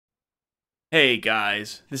Hey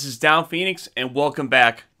guys, this is Downphoenix and welcome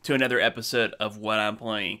back to another episode of What I'm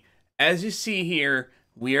Playing. As you see here,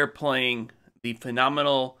 we are playing the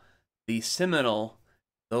phenomenal, the seminal,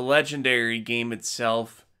 the legendary game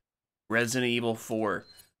itself, Resident Evil 4.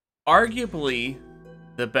 Arguably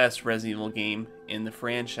the best Resident Evil game in the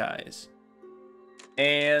franchise.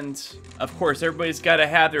 And of course, everybody's got to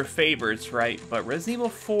have their favorites, right? But Resident Evil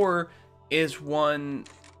 4 is one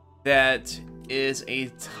that is a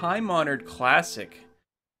time-honored classic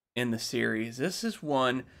in the series. This is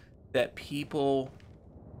one that people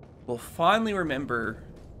will fondly remember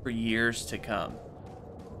for years to come.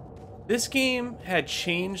 This game had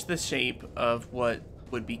changed the shape of what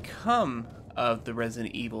would become of the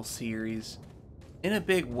Resident Evil series in a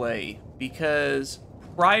big way, because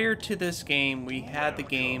prior to this game, we had the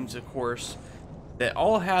games, of course, that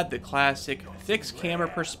all had the classic fixed camera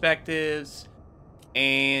perspectives,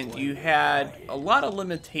 and you had a lot of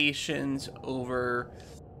limitations over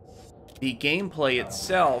the gameplay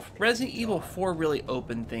itself. Resident Evil 4 really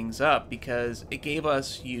opened things up because it gave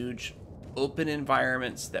us huge open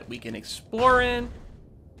environments that we can explore in,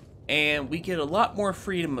 and we get a lot more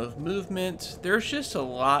freedom of movement. There's just a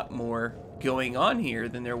lot more going on here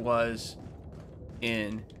than there was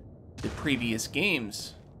in the previous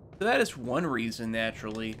games. So that is one reason,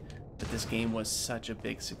 naturally, that this game was such a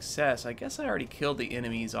big success. I guess I already killed the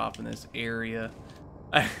enemies off in this area.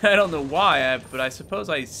 I don't know why, but I suppose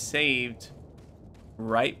I saved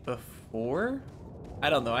right before? I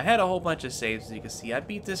don't know. I had a whole bunch of saves, as you can see. I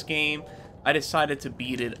beat this game. I decided to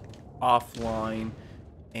beat it offline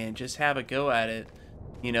and just have a go at it,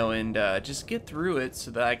 you know, and just get through it so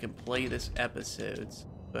that I can play this episode. So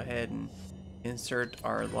go ahead and insert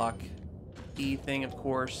our lock key thing, of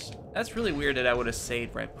course. That's really weird that I would have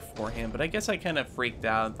saved right beforehand, but I guess I kind of freaked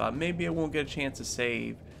out and thought maybe I won't get a chance to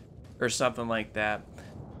save or something like that.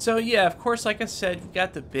 So yeah, of course, like I said, you've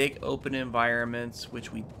got the big open environments,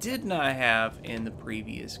 which we did not have in the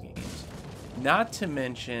previous games. Not to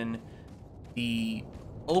mention the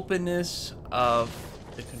openness of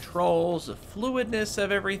the controls, the fluidness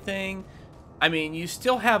of everything. I mean, you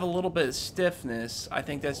still have a little bit of stiffness. I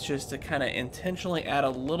think that's just to kind of intentionally add a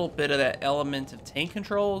little bit of that element of tank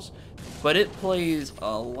controls, but it plays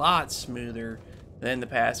a lot smoother than the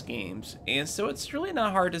past games. And so it's really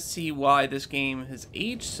not hard to see why this game has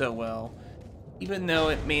aged so well, even though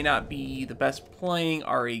it may not be the best playing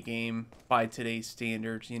RE game by today's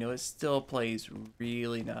standards. You know, it still plays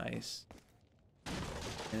really nice.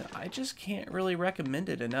 And I just can't really recommend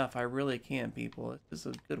it enough. I really can't, people. This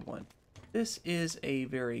is a good one. This is a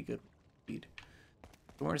very good read.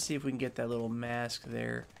 We're going to see if we can get that little mask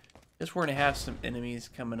there. Just we're going to have some enemies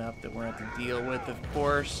coming up that we're going to have to deal with, of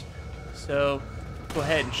course. So go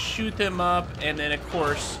ahead and shoot them up, and then of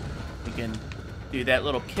course we can do that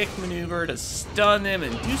little kick maneuver to stun them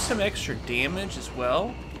and do some extra damage as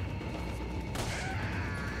well.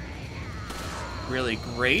 Really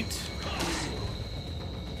great.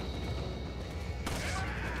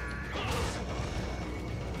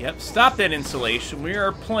 Yep, stop that insulation. We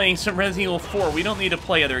are playing some Resident Evil 4. We don't need to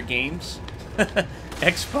play other games.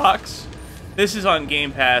 Xbox. This is on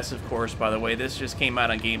Game Pass, of course, by the way. This just came out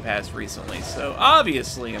on Game Pass recently. So,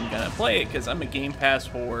 obviously, I'm going to play it because I'm a Game Pass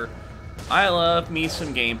whore. I love me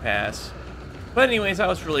some Game Pass. But anyways, I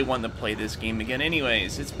was really wanting to play this game again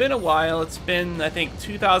anyways. It's been a while. It's been, I think,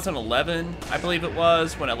 2011, I believe it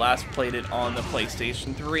was, when I last played it on the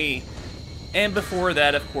PlayStation 3. And before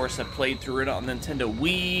that, of course, I played through it on Nintendo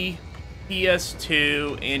Wii,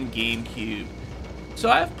 PS2, and GameCube. So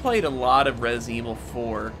I've played a lot of Resident Evil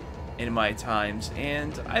 4 in my times,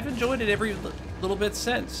 and I've enjoyed it every little bit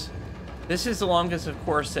since. This is the longest, of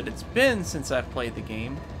course, that it's been since I've played the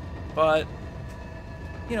game. But,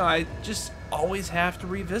 you know, I just always have to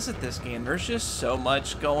revisit this game. There's just so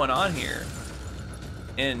much going on here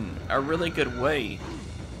in a really good way.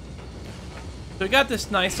 So we got this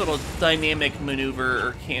nice little dynamic maneuver,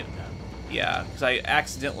 or can't, yeah, because I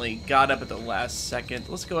accidentally got up at the last second.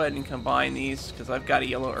 Let's go ahead and combine these, because I've got a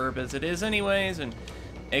yellow herb as it is anyways, and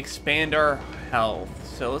expand our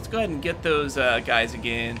health. So let's go ahead and get those guys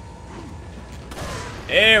again.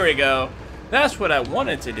 There we go. That's what I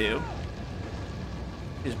wanted to do.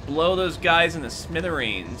 Just blow those guys in the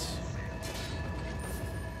smithereens.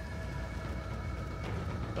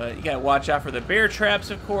 But you gotta watch out for the bear traps,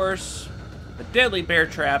 of course. The deadly bear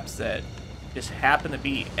traps that just happen to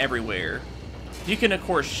be everywhere. You can, of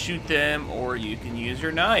course, shoot them, or you can use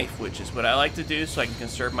your knife, which is what I like to do so I can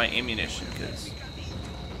conserve my ammunition, because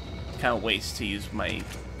it's kind of waste to use my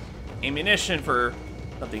ammunition for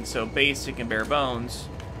something so basic and bare bones.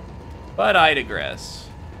 But I digress.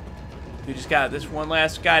 we just got this one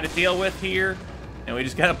last guy to deal with here, and we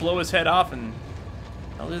just gotta blow his head off and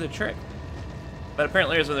I'll do the trick. But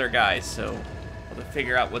apparently there's other guys, so we'll have to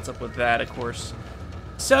figure out what's up with that, of course.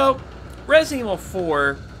 So, Resident Evil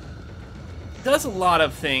 4 does a lot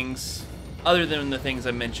of things, other than the things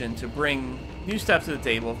I mentioned, to bring new stuff to the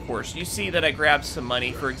table, of course. You see that I grabbed some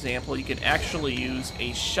money, for example. You can actually use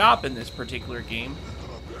a shop in this particular game,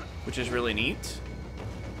 which is really neat.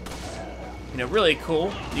 You know, really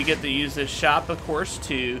cool. You get to use this shop, of course,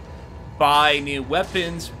 to buy new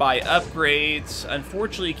weapons, buy upgrades.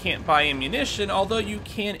 Unfortunately, you can't buy ammunition, although you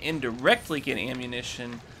can indirectly get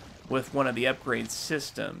ammunition with one of the upgrade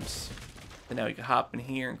systems. So now we can hop in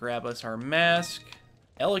here and grab us our mask.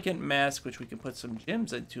 Elegant mask, which we can put some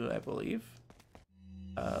gems into, I believe.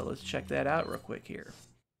 Let's check that out real quick here.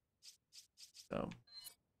 So,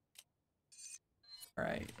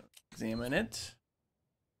 alright, examine it.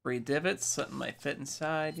 3 divots, something might fit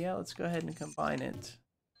inside. Yeah, let's go ahead and combine it.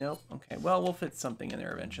 Nope. Okay. Well, we'll fit something in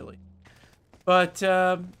there eventually. But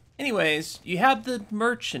anyways, you have the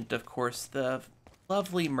merchant, of course, the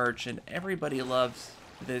lovely merchant. Everybody loves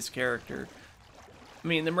this character. I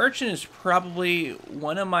mean, the merchant is probably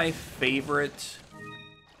one of my favorite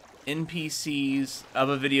NPCs of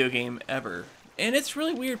a video game ever. And it's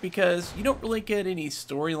really weird because you don't really get any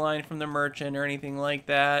storyline from the merchant or anything like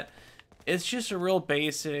that. It's just a real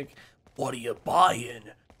basic, what are you buying?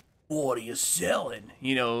 What are you selling?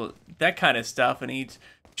 You know, that kind of stuff. And he's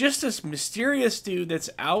just this mysterious dude that's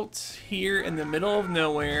out here in the middle of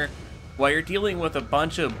nowhere while you're dealing with a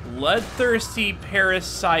bunch of bloodthirsty,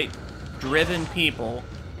 parasite-driven people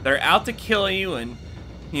that are out to kill you and,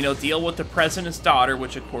 you know, deal with the president's daughter,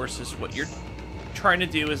 which, of course, is what you're trying to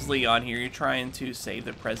do as Leon here. You're trying to save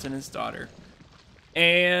the president's daughter.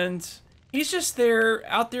 And he's just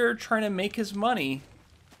out there trying to make his money,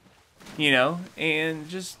 you know, and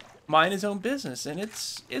just mind his own business. And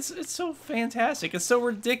it's so fantastic. It's so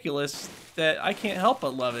ridiculous that I can't help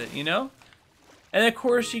but love it, you know? And of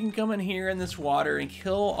course, you can come in here in this water and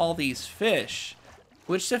kill all these fish,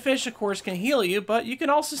 which the fish, of course, can heal you, but you can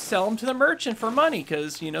also sell them to the merchant for money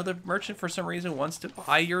because, you know, the merchant, for some reason, wants to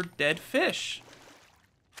buy your dead fish.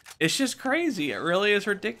 It's just crazy. It really is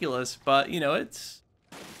ridiculous, but, you know, it's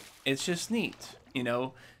just neat. You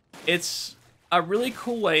know, it's a really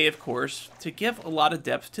cool way, of course, to give a lot of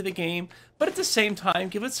depth to the game, but at the same time,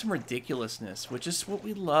 give it some ridiculousness, which is what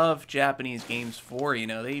we love Japanese games for, you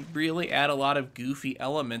know. They really add a lot of goofy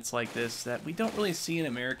elements like this that we don't really see in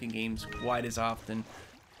American games quite as often.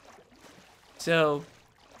 So,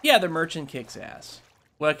 yeah, the merchant kicks ass.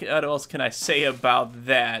 What else can I say about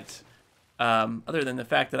that? Other than the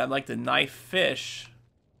fact that I like to knife fish.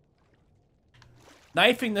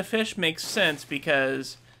 Knifing the fish makes sense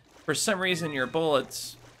because for some reason your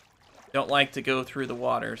bullets don't like to go through the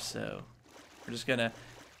water, so we're just gonna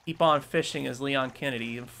keep on fishing as Leon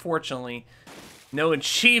Kennedy. Unfortunately, no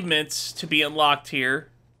achievements to be unlocked here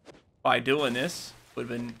by doing this. Would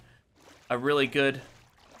have been a really good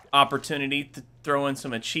opportunity to throw in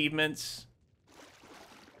some achievements.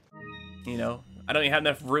 You know, I don't even have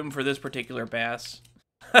enough room for this particular bass.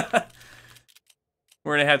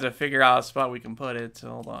 We're going to have to figure out a spot we can put it. So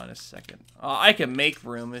hold on a second. I can make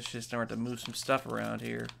room. It's just in order to move some stuff around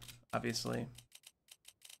here, obviously.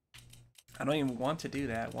 I don't even want to do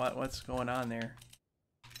that. What's going on there?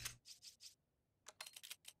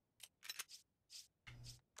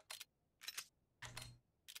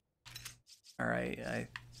 All right, I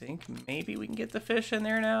think maybe we can get the fish in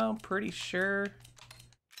there now. I'm pretty sure.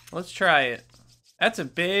 Let's try it. That's a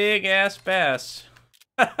big-ass bass.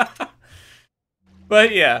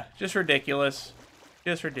 But yeah, just ridiculous.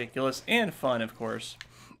 Just ridiculous. And fun, of course.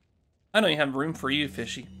 I don't even have room for you,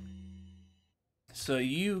 fishy. So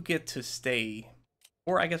you get to stay.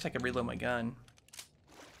 Or I guess I could reload my gun.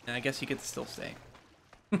 And I guess you get to still stay.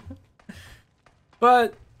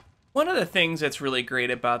 But one of the things that's really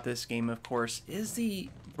great about this game, of course, is the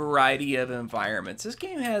variety of environments. This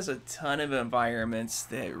game has a ton of environments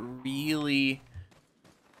that really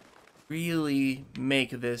make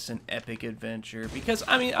this an epic adventure. Because,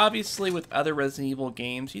 I mean, obviously with other Resident Evil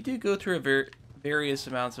games, you do go through various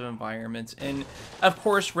amounts of environments. And, of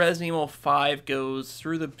course, Resident Evil 5 goes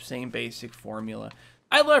through the same basic formula.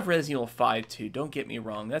 I love Resident Evil 5 too, don't get me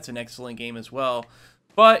wrong. That's an excellent game as well.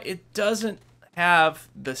 But it doesn't have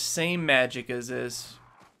the same magic as this,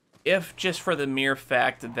 if just for the mere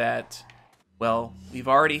fact that, well, we've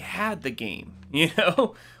already had the game, you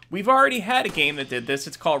know? We've already had a game that did this.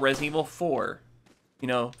 It's called Resident Evil 4. You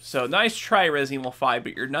know, so nice try, Resident Evil 5,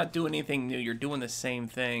 but you're not doing anything new. You're doing the same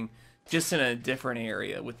thing, just in a different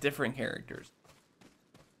area with different characters.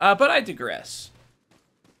 But I digress.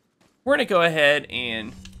 we're going to go ahead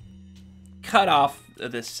and cut off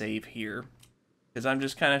this save here, because I'm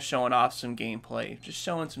just kind of showing off some gameplay, just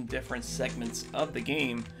showing some different segments of the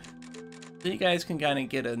game, so you guys can kind of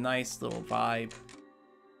get a nice little vibe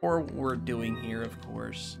for what we're doing here, of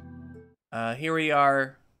course. Here we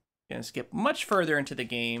are. Gonna skip much further into the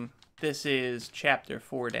game. This is chapter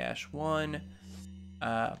 4-1.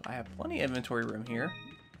 I have plenty of inventory room here.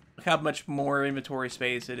 Look how much more inventory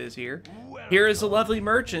space it is here. Here is a lovely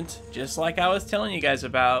merchant, just like I was telling you guys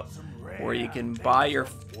about, where you can buy your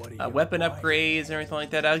weapon upgrades and everything like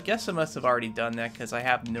that. I guess I must have already done that because I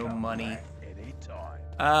have no money.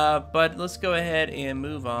 But let's go ahead and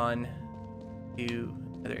move on to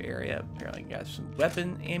another area. Apparently got some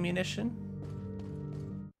weapon ammunition.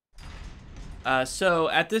 So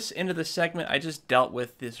at this end of the segment, I just dealt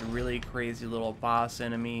with this really crazy little boss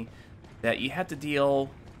enemy that you have to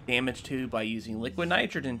deal damage to by using liquid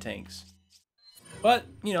nitrogen tanks. But,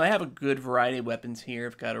 you know, I have a good variety of weapons here.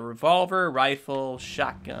 I've got a revolver, rifle,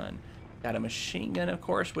 shotgun. Got a machine gun, of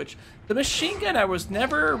course, which the machine gun I was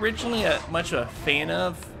never originally much of a fan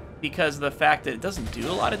of because of the fact that it doesn't do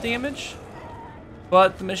a lot of damage.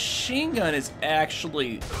 But the machine gun is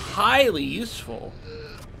actually highly useful,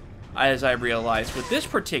 as I realized with this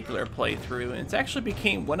particular playthrough, and it's actually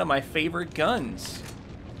became one of my favorite guns,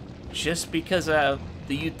 just because of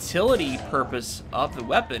the utility purpose of the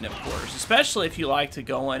weapon, of course, especially if you like to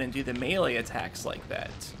go in and do the melee attacks like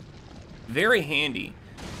that. Very handy.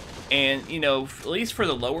 And, you know, at least for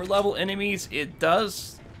the lower level enemies, it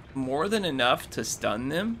does more than enough to stun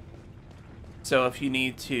them. So if you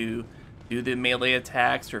need to do the melee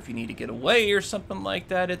attacks, or if you need to get away or something like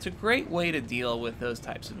that, it's a great way to deal with those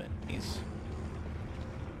types of enemies.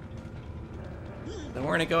 Then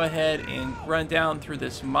we're going to go ahead and run down through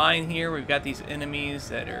this mine here. We've got these enemies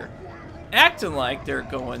that are acting like they're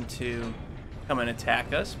going to come and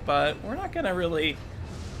attack us, but we're not going to really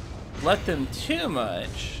let them too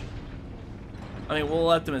much. I mean, we'll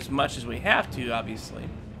let them as much as we have to, obviously.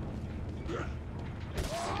 There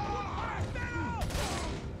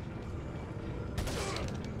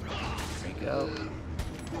we go.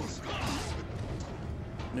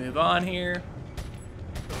 Move on here.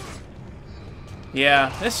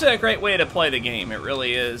 Yeah, this is a great way to play the game, it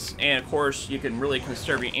really is. And of course, you can really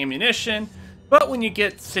conserve your ammunition. But when you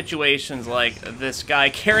get situations like this guy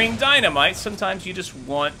carrying dynamite, sometimes you just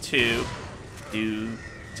want to do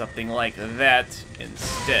something like that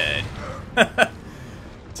instead.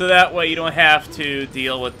 So that way you don't have to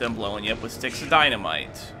deal with them blowing you up with sticks of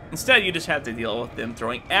dynamite. Instead, you just have to deal with them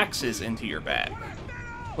throwing axes into your back,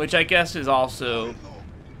 which I guess is also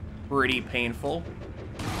pretty painful.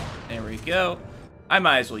 There we go. I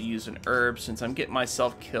might as well use an herb since I'm getting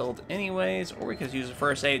myself killed anyways, or we could use a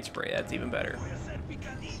first aid spray. That's even better.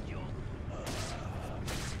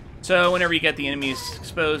 So whenever you get the enemies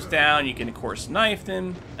exposed down, you can of course knife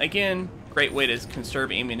them. Again, great way to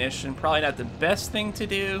conserve ammunition. Probably not the best thing to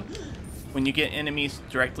do when you get enemies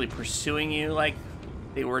directly pursuing you like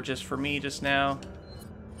they were just for me just now.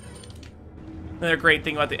 Another great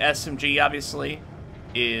thing about the SMG, obviously,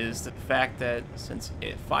 is the fact that since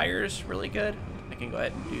it fires really good, I can go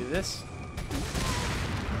ahead and do this.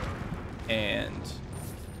 And,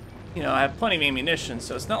 you know, I have plenty of ammunition,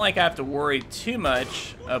 so it's not like I have to worry too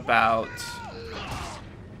much about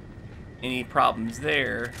any problems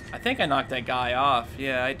there. I think I knocked that guy off.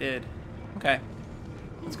 Yeah, I did. Okay.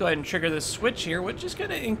 Let's go ahead and trigger this switch here, which is going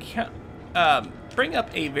to bring up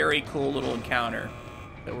a very cool little encounter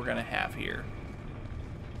that we're going to have here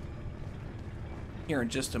in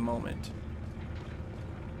just a moment.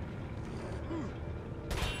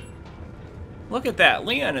 Look at that.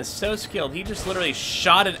 Leon is so skilled. He just literally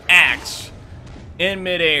shot an axe in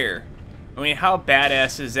midair. I mean, how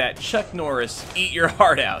badass is that? Chuck Norris, eat your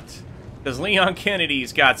heart out. Because Leon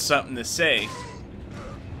Kennedy's got something to say.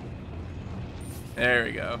 There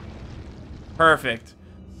we go. Perfect.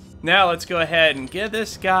 Now let's go ahead and give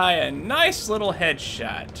this guy a nice little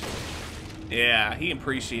headshot. Yeah, he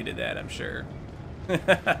appreciated that, I'm sure.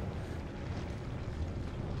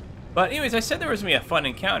 But anyways, I said there was going to be a fun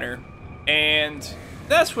encounter. And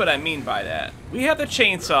that's what I mean by that. We have the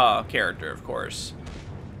chainsaw character, of course.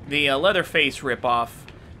 The Leatherface ripoff,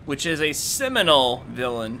 which is a seminal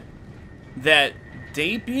villain that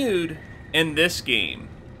debuted in this game.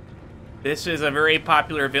 This is a very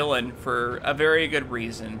popular villain for a very good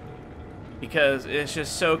reason. Because it's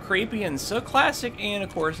just so creepy and so classic, and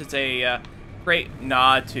of course it's a great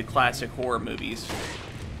nod to classic horror movies.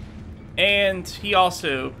 And he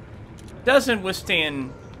also doesn't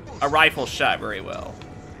withstand a rifle shot very well.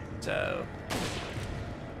 So,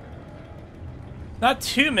 not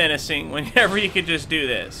too menacing whenever you could just do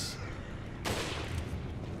this.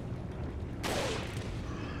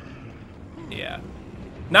 Yeah.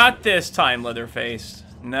 Not this time, Leatherface.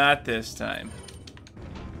 Not this time.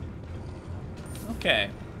 Okay.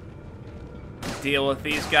 Deal with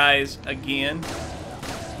these guys again.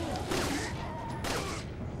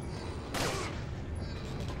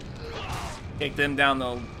 Take them down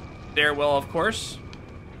the stairwell, of course.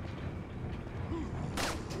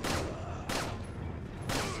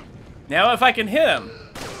 Now if I can hit him,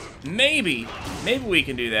 maybe we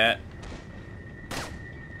can do that.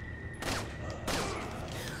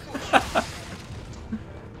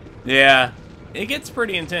 Yeah, it gets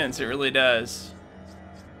pretty intense, it really does.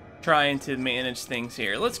 Trying to manage things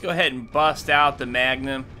here. Let's go ahead and bust out the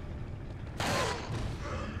Magnum.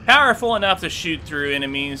 Powerful enough to shoot through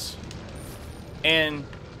enemies. And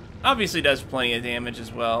obviously does plenty of damage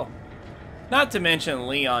as well. Not to mention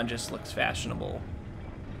Leon just looks fashionable.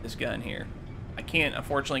 This gun here. I can't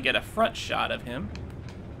unfortunately get a front shot of him.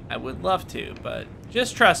 I would love to, but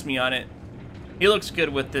just trust me on it. He looks good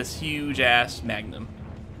with this huge ass Magnum.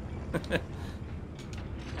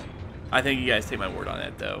 I think you guys take my word on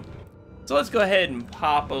that though. So let's go ahead and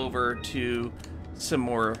pop over to some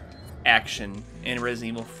more action in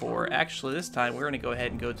Resident Evil 4. Actually, this time we're going to go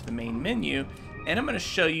ahead and go to the main menu, and I'm going to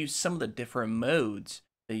show you some of the different modes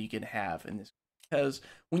that you can have in this. Because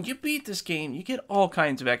when you beat this game, you get all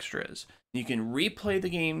kinds of extras. You can replay the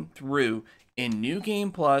game through in New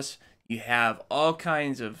Game Plus. You have all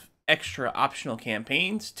kinds of extra optional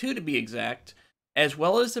campaigns, 2 to be exact, as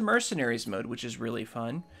well as the Mercenaries mode, which is really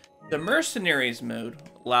fun. The Mercenaries mode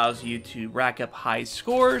allows you to rack up high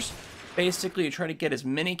scores. Basically, you try to get as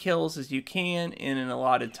many kills as you can in an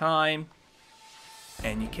allotted time,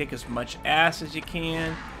 and you kick as much ass as you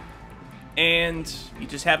can, and you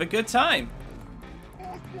just have a good time.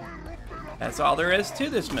 That's all there is to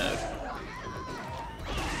this mode.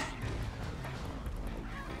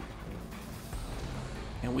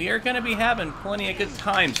 And we are going to be having plenty of good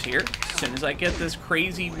times here as soon as I get this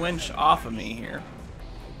crazy winch off of me here.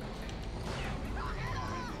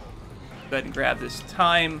 Go ahead and grab this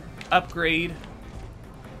time upgrade.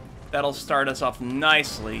 That'll start us off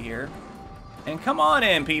nicely here. And come on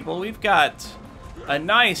in, people. We've got a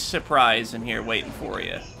nice surprise in here waiting for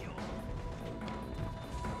you.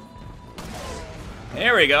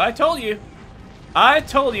 There we go. I told you. I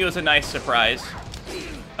told you it was a nice surprise.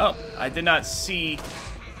 Oh, I did not see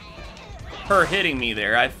her hitting me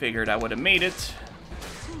there. I figured I would have made it.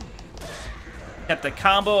 Kept the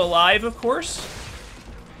combo alive, of course.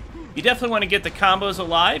 You definitely want to get the combos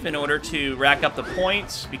alive in order to rack up the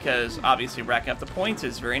points, because obviously racking up the points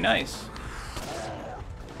is very nice.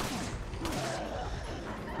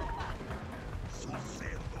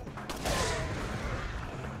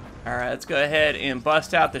 Alright, let's go ahead and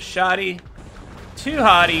bust out the shotty. Too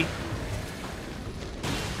hottie.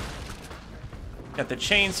 Got the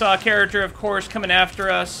chainsaw character, of course, coming after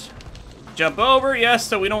us. Jump over, yes,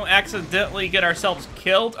 so we don't accidentally get ourselves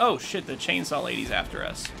killed. Oh shit, the chainsaw lady's after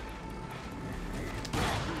us.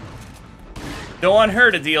 Don't want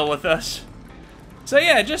her to deal with us. So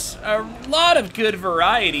yeah, just a lot of good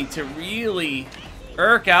variety to really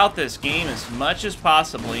irk out this game as much as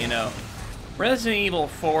possible, you know. Resident Evil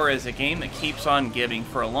 4 is a game that keeps on giving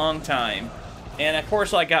for a long time. And of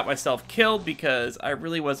course I got myself killed because I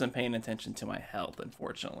really wasn't paying attention to my health,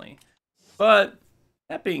 unfortunately. But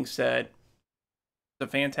that being said, it's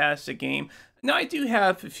a fantastic game. Now I do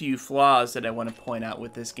have a few flaws that I want to point out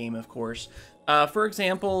with this game, of course. For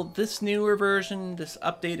example, this newer version, this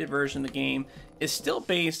updated version of the game, is still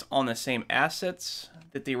based on the same assets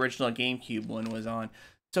that the original GameCube one was on.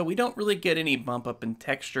 So we don't really get any bump up in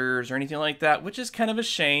textures or anything like that, which is kind of a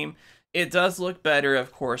shame. It does look better,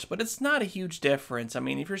 of course, but it's not a huge difference. I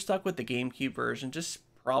mean, if you're stuck with the GameCube version, just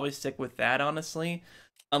probably stick with that, honestly.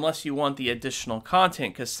 Unless you want the additional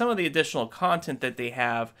content, because some of the additional content that they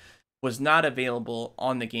have was not available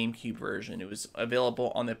on the GameCube version. It was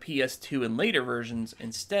available on the PS2 and later versions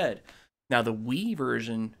instead. Now, the Wii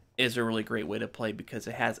version is a really great way to play because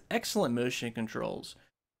it has excellent motion controls.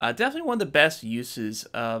 Definitely one of the best uses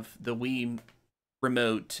of the Wii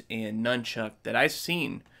remote and nunchuck that I've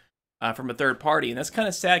seen from a third party. And that's kind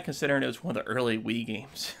of sad considering it was one of the early Wii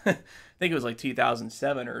games. I think it was like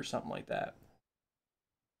 2007 or something like that.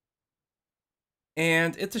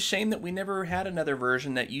 And it's a shame that we never had another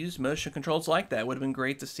version that used motion controls like that. It would have been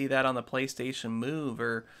great to see that on the PlayStation Move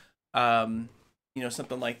or, you know,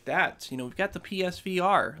 something like that. You know, we've got the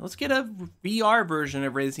PSVR. Let's get a VR version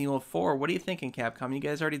of Resident Evil 4. What are you thinking, Capcom? You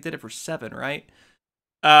guys already did it for 7, right?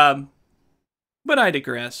 But I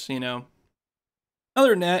digress, you know. Other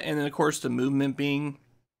than that, and then, of course, the movement being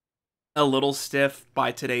a little stiff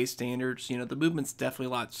by today's standards. You know, the movement's definitely a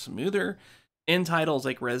lot smoother in titles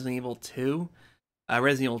like Resident Evil 2,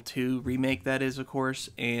 Resident Evil 2 remake, that is, of course,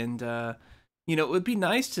 and you know, it would be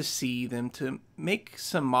nice to see them to make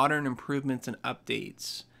some modern improvements and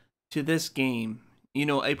updates to this game. You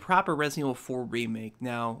know, a proper Resident Evil 4 remake.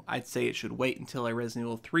 Now, I'd say it should wait until a Resident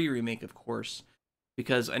Evil 3 remake, of course,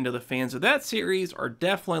 because I know the fans of that series are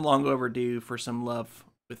definitely long overdue for some love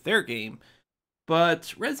with their game.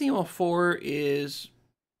 But Resident Evil 4 is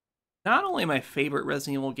not only my favorite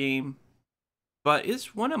Resident Evil game, but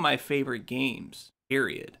it's one of my favorite games,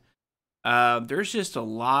 period. There's just a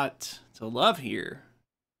lot to love here,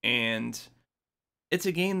 and it's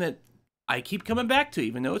a game that I keep coming back to,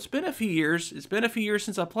 even though it's been a few years. It's been a few years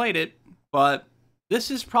since I played it, but this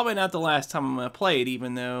is probably not the last time I'm going to play it,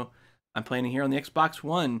 even though I'm playing it here on the Xbox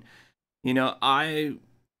One. You know, I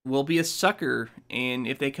will be a sucker, and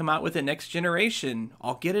if they come out with it next generation,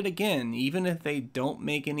 I'll get it again, even if they don't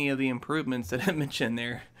make any of the improvements that I mentioned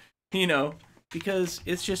there, you know, because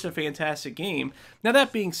it's just a fantastic game. Now,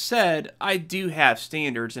 that being said, I do have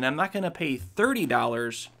standards, and I'm not going to pay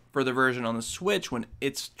 $30 for the version on the Switch when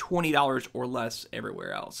it's $20 or less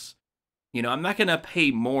everywhere else. You know, I'm not going to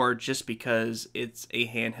pay more just because it's a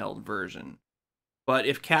handheld version. But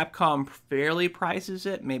if Capcom fairly prices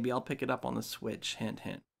it, maybe I'll pick it up on the Switch, hint,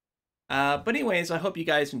 hint. But anyways, I hope you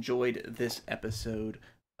guys enjoyed this episode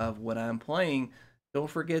of what I'm playing. Don't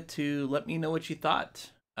forget to let me know what you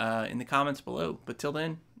thought in the comments below. But till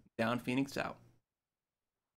then, Down Phoenix out.